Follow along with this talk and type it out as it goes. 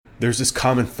There's this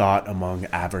common thought among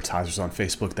advertisers on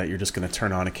Facebook that you're just going to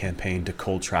turn on a campaign to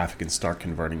cold traffic and start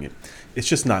converting it. It's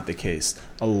just not the case.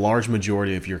 A large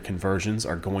majority of your conversions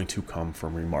are going to come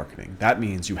from remarketing. That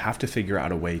means you have to figure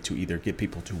out a way to either get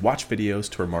people to watch videos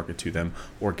to remarket to them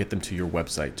or get them to your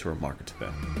website to remarket to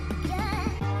them.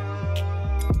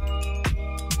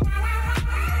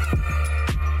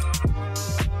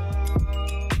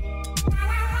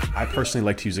 I personally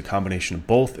like to use a combination of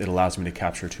both. It allows me to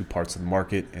capture two parts of the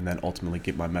market and then ultimately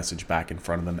get my message back in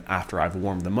front of them after I've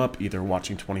warmed them up, either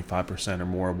watching 25% or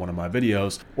more of one of my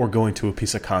videos or going to a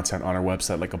piece of content on our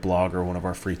website like a blog or one of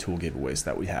our free tool giveaways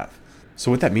that we have. So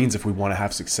what that means if we want to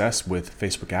have success with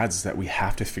Facebook ads is that we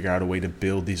have to figure out a way to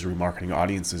build these remarketing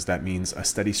audiences. That means a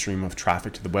steady stream of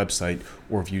traffic to the website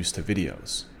or views to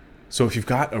videos. So if you've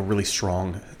got a really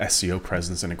strong SEO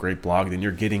presence and a great blog, then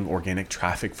you're getting organic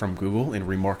traffic from Google, and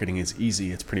remarketing is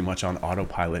easy. It's pretty much on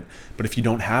autopilot. But if you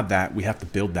don't have that, we have to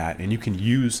build that. And you can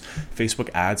use Facebook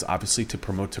ads, obviously, to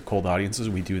promote to cold audiences.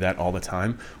 We do that all the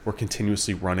time. We're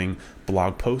continuously running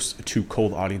blog posts to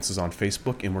cold audiences on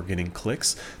Facebook, and we're getting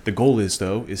clicks. The goal is,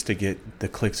 though, is to get the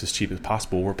clicks as cheap as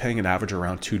possible. We're paying an average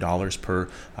around $2 per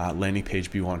landing page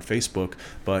view on Facebook.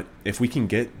 But if we can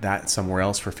get that somewhere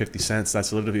else for 50 cents,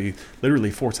 that's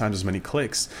literally 4 times as many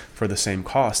clicks for the same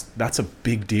cost. That's a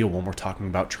big deal when we're talking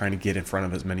about trying to get in front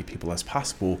of as many people as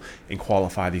possible and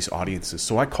qualify these audiences.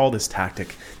 So I call this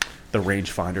tactic the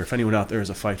range finder. If anyone out there is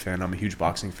a fight fan, I'm a huge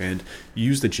boxing fan, you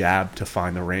use the jab to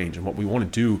find the range. And what we want to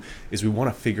do is we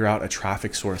want to figure out a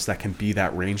traffic source that can be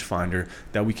that range finder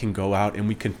that we can go out and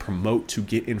we can promote to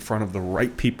get in front of the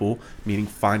right people, meaning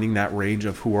finding that range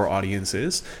of who our audience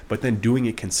is, but then doing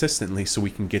it consistently so we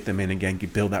can get them in again,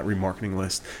 build that remarketing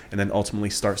list, and then ultimately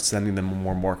start sending them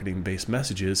more marketing-based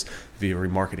messages via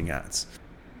remarketing ads.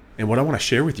 And what I want to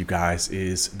share with you guys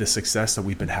is the success that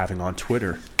we've been having on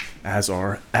Twitter as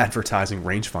our advertising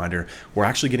rangefinder. We're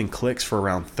actually getting clicks for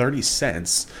around 30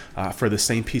 cents for the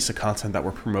same piece of content that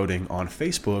we're promoting on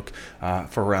Facebook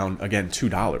for around, again,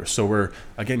 $2. So we're,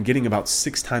 again, getting about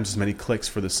 6 times as many clicks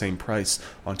for the same price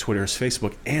on Twitter as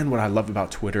Facebook. And what I love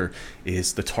about Twitter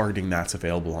is the targeting that's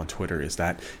available on Twitter is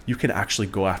that you can actually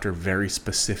go after very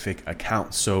specific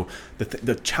accounts. So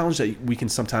the challenge that we can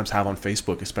sometimes have on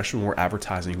Facebook, especially when we're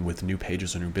advertising with new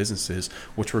pages or new businesses,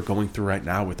 which we're going through right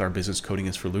now with our Business Coding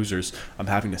is for Losers, I'm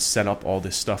having to set up all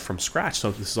this stuff from scratch.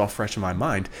 So this is all fresh in my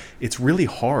mind. It's really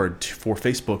hard for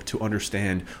Facebook to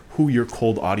understand who your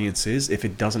cold audience is if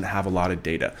it doesn't have a lot of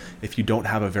data. If you don't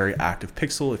have a very active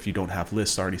pixel, if you don't have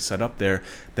lists already set up there,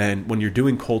 then when you're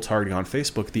doing cold targeting on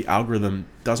Facebook, the algorithm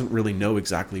doesn't really know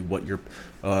exactly what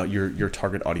your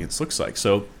target audience looks like.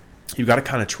 So you've got to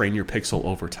kind of train your pixel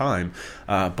over time,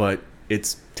 but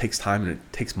it takes time and it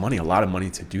takes money, a lot of money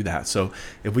to do that. So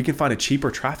if we can find a cheaper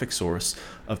traffic source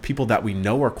of people that we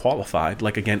know are qualified,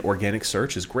 like again, organic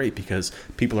search is great because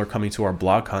people are coming to our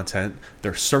blog content,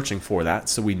 they're searching for that,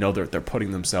 so we know that they're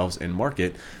putting themselves in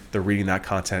market, they're reading that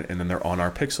content, and then they're on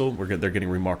our pixel, they're getting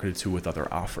remarketed to with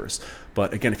other offers.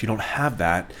 But again, if you don't have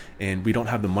that and we don't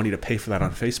have the money to pay for that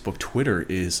on Facebook, Twitter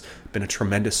has been a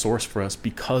tremendous source for us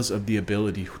because of the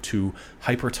ability to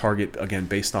hyper target, again,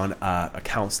 based on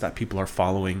accounts that people are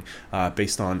following,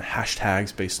 based on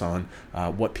hashtags, based on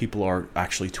what people are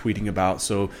actually tweeting about.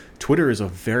 So Twitter is a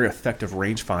very effective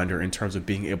rangefinder in terms of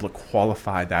being able to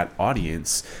qualify that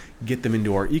audience, get them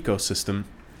into our ecosystem,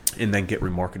 and then get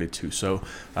remarketed to. So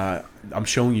I'm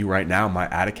showing you right now my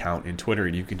ad account in Twitter,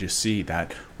 and you can just see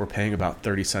that we're paying about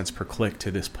 30 cents per click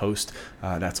to this post.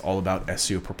 That's all about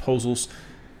SEO proposals.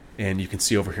 And you can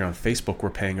see over here on Facebook,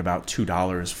 we're paying about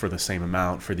 $2 for the same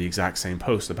amount for the exact same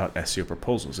post about SEO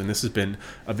proposals. And this has been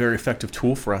a very effective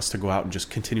tool for us to go out and just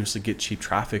continuously get cheap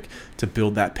traffic to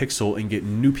build that pixel and get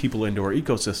new people into our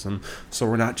ecosystem. So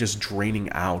we're not just draining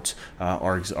out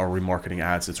our remarketing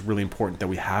ads. It's really important that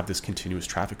we have this continuous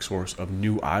traffic source of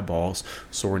new eyeballs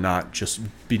so we're not just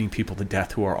beating people to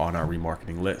death who are on our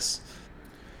remarketing lists.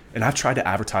 And I've tried to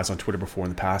advertise on Twitter before in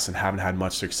the past and haven't had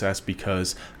much success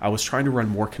because I was trying to run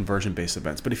more conversion-based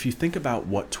events. But if you think about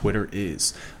what Twitter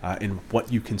is and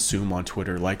what you consume on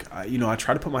Twitter, like, I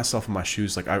try to put myself in my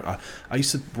shoes. Like I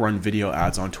used to run video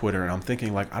ads on Twitter, and I'm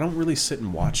thinking, like, I don't really sit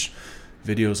and watch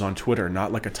videos on Twitter,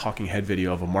 not like a talking head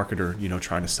video of a marketer,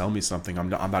 trying to sell me something. I'm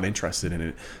not interested in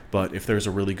it. But if there's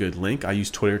a really good link, I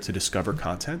use Twitter to discover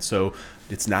content. So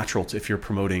it's natural if you're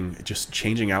promoting, just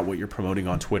changing out what you're promoting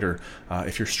on Twitter,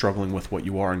 if you're struggling with what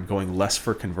you are and going less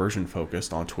for conversion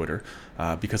focused on Twitter,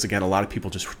 because again, a lot of people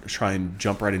just try and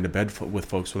jump right into bed with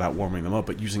folks without warming them up,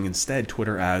 but using instead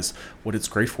Twitter as what it's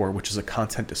great for, which is a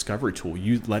content discovery tool.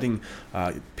 You letting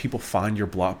people find your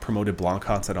blog, promoted blog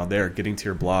content on there, getting to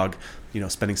your blog,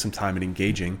 spending some time and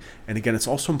engaging. And again, it's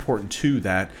also important too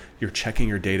that you're checking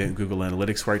your data in Google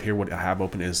Analytics. Right here, what I have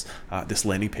open is this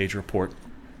landing page report,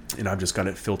 and I've just got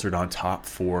it filtered on top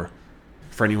for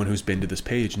anyone who's been to this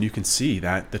page, and you can see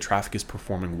that the traffic is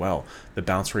performing well. The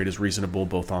bounce rate is reasonable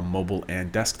both on mobile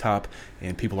and desktop,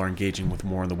 and people are engaging with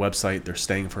more on the website. They're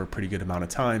staying for a pretty good amount of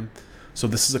time. So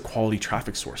this is a quality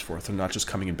traffic source for us. They're not just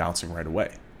coming and bouncing right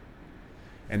away.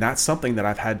 And that's something that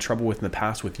I've had trouble with in the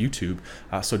past with YouTube.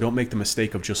 So don't make the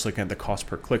mistake of just looking at the cost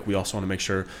per click. We also want to make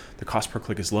sure the cost per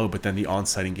click is low, but then the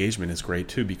on-site engagement is great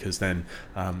too, because then,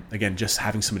 again, just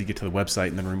having somebody get to the website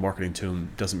and then remarketing to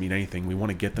them doesn't mean anything. We want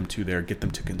to get them to there, get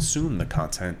them to consume the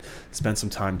content, spend some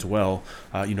time, dwell.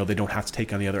 They don't have to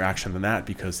take any other action than that,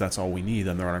 because that's all we need.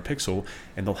 Then they're on our pixel,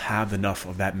 and they'll have enough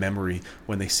of that memory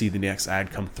when they see the next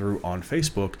ad come through on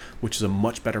Facebook, which is a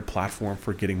much better platform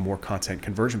for getting more content,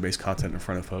 conversion-based content in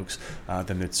front of folks,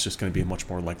 then it's just going to be much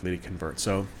more likely to convert.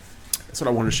 So that's what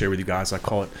I wanted to share with you guys. I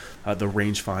call it the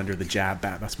rangefinder, the jab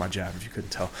bat. That's my jab, if you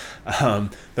couldn't tell.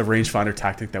 The rangefinder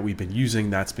tactic that we've been using,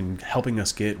 that's been helping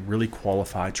us get really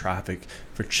qualified traffic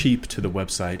for cheap to the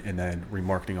website, and then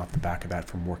remarketing off the back of that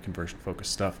for more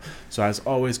conversion-focused stuff. So as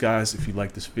always, guys, if you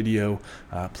like this video,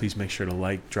 please make sure to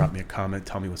like, drop me a comment,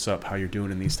 tell me what's up, how you're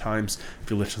doing in these times. If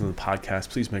you're listening to the podcast,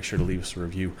 please make sure to leave us a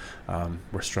review.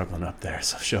 We're struggling up there,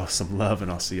 so show us some love, and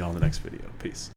I'll see you all in the next video. Peace.